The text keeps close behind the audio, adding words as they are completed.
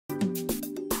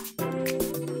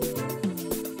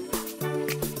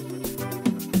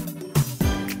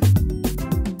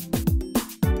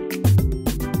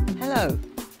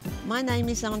My name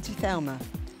is Auntie Thelma,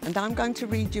 and I'm going to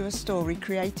read you a story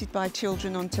created by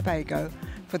children on Tobago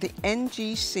for the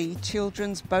NGC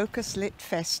Children's Bocas Lit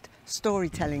Fest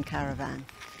storytelling caravan.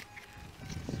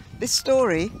 This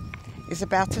story is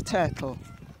about a turtle.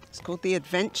 It's called The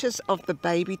Adventures of the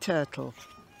Baby Turtle.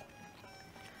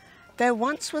 There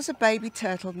once was a baby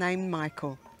turtle named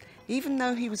Michael. Even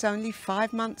though he was only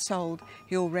 5 months old,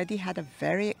 he already had a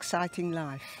very exciting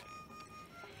life.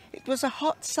 It was a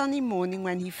hot sunny morning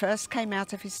when he first came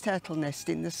out of his turtle nest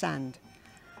in the sand.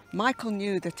 Michael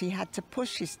knew that he had to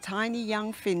push his tiny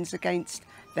young fins against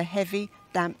the heavy,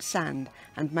 damp sand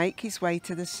and make his way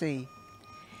to the sea.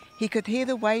 He could hear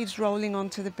the waves rolling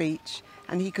onto the beach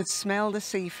and he could smell the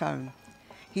sea foam.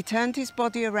 He turned his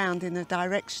body around in the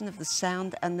direction of the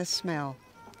sound and the smell.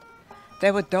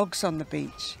 There were dogs on the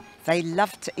beach. They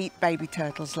loved to eat baby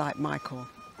turtles like Michael.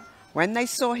 When they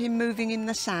saw him moving in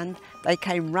the sand, they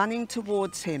came running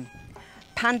towards him,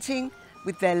 panting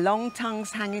with their long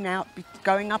tongues hanging out,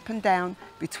 going up and down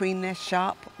between their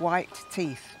sharp white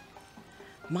teeth.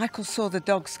 Michael saw the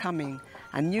dogs coming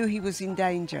and knew he was in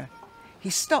danger. He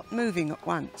stopped moving at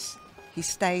once. He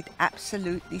stayed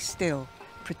absolutely still,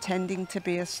 pretending to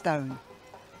be a stone.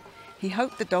 He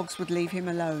hoped the dogs would leave him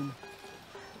alone.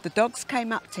 The dogs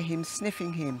came up to him,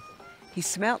 sniffing him. He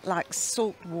smelt like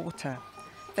salt water.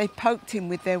 They poked him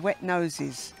with their wet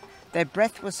noses. Their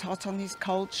breath was hot on his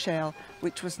cold shell,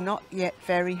 which was not yet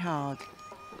very hard.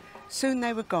 Soon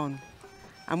they were gone,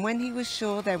 and when he was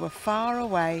sure they were far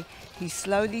away, he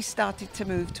slowly started to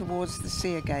move towards the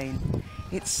sea again.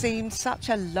 It seemed such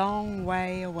a long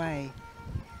way away.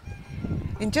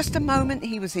 In just a moment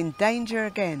he was in danger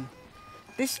again.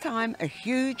 This time a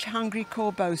huge hungry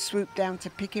corbeau swooped down to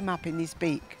pick him up in his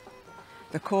beak.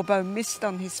 The corbeau missed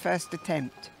on his first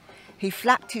attempt. He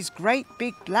flapped his great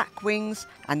big black wings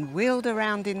and wheeled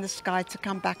around in the sky to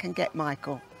come back and get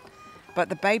Michael. But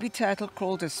the baby turtle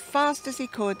crawled as fast as he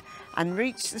could and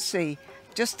reached the sea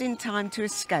just in time to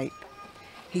escape.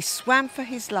 He swam for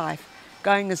his life,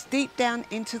 going as deep down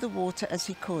into the water as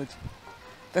he could.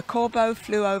 The corbeau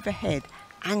flew overhead,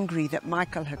 angry that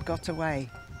Michael had got away.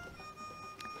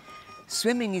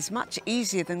 Swimming is much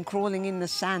easier than crawling in the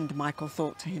sand, Michael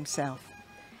thought to himself.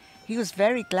 He was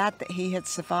very glad that he had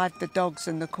survived the dogs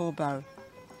and the corbeau.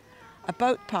 A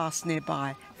boat passed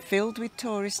nearby, filled with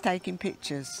tourists taking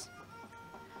pictures.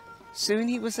 Soon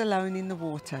he was alone in the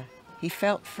water. He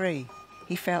felt free,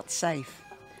 he felt safe,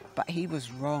 but he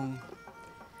was wrong.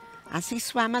 As he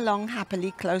swam along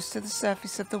happily close to the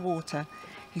surface of the water,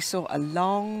 he saw a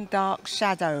long, dark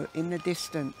shadow in the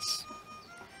distance,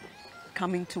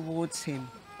 coming towards him.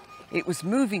 It was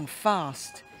moving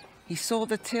fast. He saw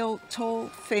the tall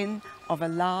fin of a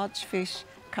large fish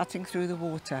cutting through the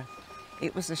water.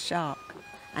 It was a shark,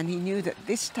 and he knew that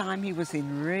this time he was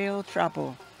in real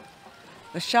trouble.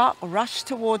 The shark rushed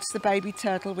towards the baby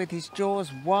turtle with his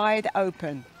jaws wide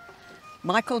open.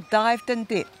 Michael dived and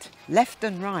dipped, left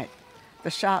and right.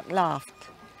 The shark laughed.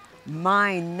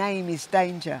 "My name is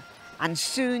Danger, and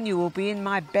soon you will be in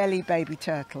my belly, baby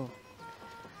turtle."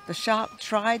 The shark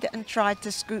tried and tried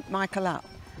to scoop Michael up,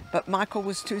 but Michael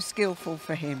was too skillful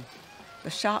for him. The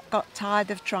shark got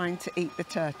tired of trying to eat the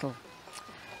turtle.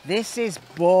 "This is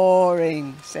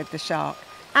boring," said the shark,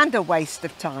 "and a waste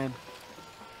of time."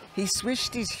 He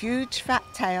swished his huge fat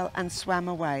tail and swam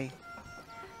away.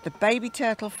 The baby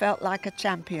turtle felt like a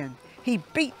champion. He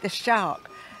beat the shark.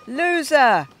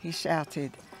 "Loser!" he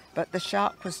shouted, but the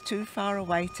shark was too far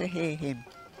away to hear him.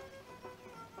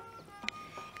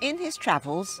 In his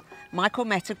travels, Michael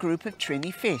met a group of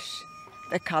trinny fish.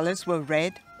 The colours were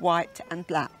red, white and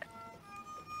black.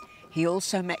 He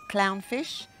also met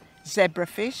clownfish,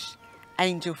 zebrafish,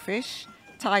 angelfish,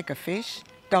 tigerfish,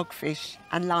 dogfish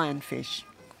and lionfish.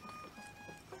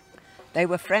 They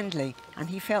were friendly and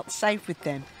he felt safe with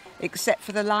them, except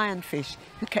for the lionfish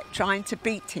who kept trying to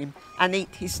beat him and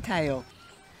eat his tail.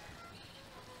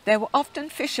 There were often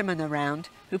fishermen around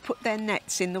who put their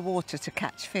nets in the water to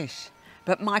catch fish,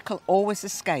 but Michael always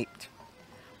escaped.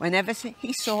 Whenever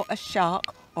he saw a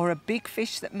shark or a big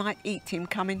fish that might eat him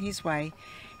coming his way,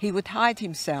 he would hide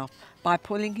himself by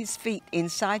pulling his feet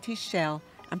inside his shell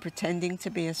and pretending to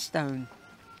be a stone.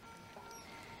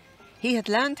 He had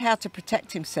learned how to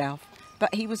protect himself,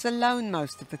 but he was alone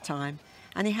most of the time,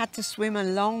 and he had to swim a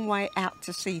long way out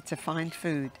to sea to find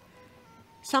food.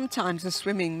 Sometimes the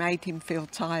swimming made him feel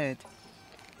tired.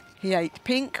 He ate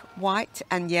pink, white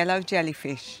and yellow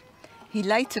jellyfish. He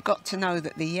later got to know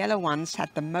that the yellow ones had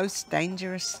the most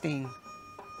dangerous sting.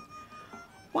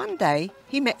 One day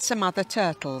he met some other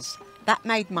turtles. That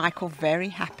made Michael very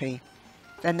happy.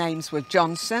 Their names were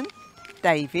Johnson,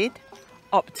 David,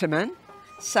 Optimum,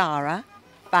 Sarah,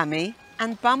 Bunny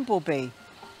and Bumblebee.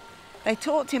 They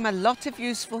taught him a lot of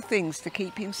useful things to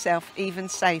keep himself even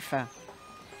safer.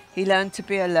 He learned to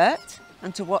be alert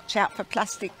and to watch out for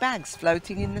plastic bags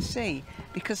floating in the sea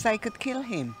because they could kill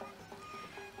him.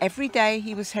 Every day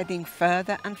he was heading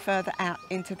further and further out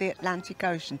into the Atlantic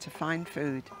Ocean to find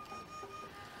food.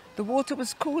 The water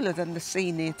was cooler than the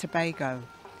sea near Tobago.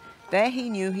 There he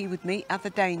knew he would meet other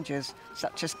dangers,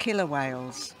 such as killer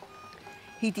whales.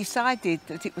 He decided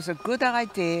that it was a good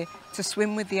idea to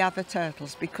swim with the other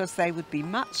turtles because they would be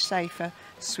much safer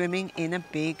swimming in a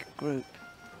big group.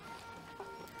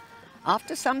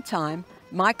 After some time,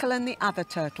 Michael and the other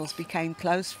turtles became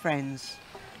close friends,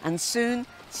 and soon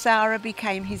Sarah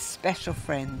became his special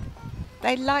friend.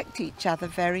 They liked each other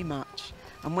very much,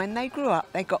 and when they grew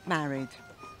up, they got married.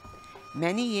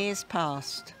 Many years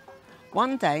passed.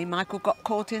 One day, Michael got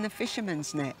caught in a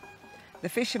fisherman's net. The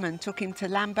fisherman took him to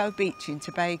Lambeau Beach in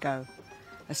Tobago.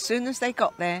 As soon as they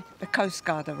got there, the Coast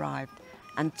Guard arrived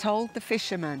and told the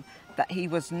fisherman that he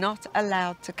was not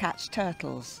allowed to catch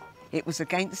turtles. It was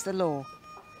against the law.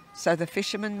 So the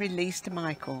fisherman released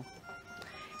Michael.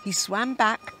 He swam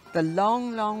back the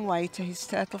long, long way to his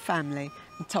turtle family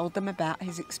and told them about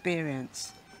his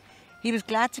experience. He was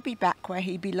glad to be back where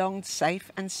he belonged,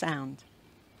 safe and sound.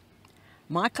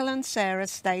 Michael and Sarah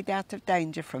stayed out of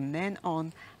danger from then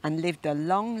on and lived a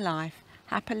long life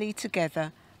happily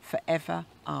together forever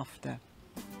after.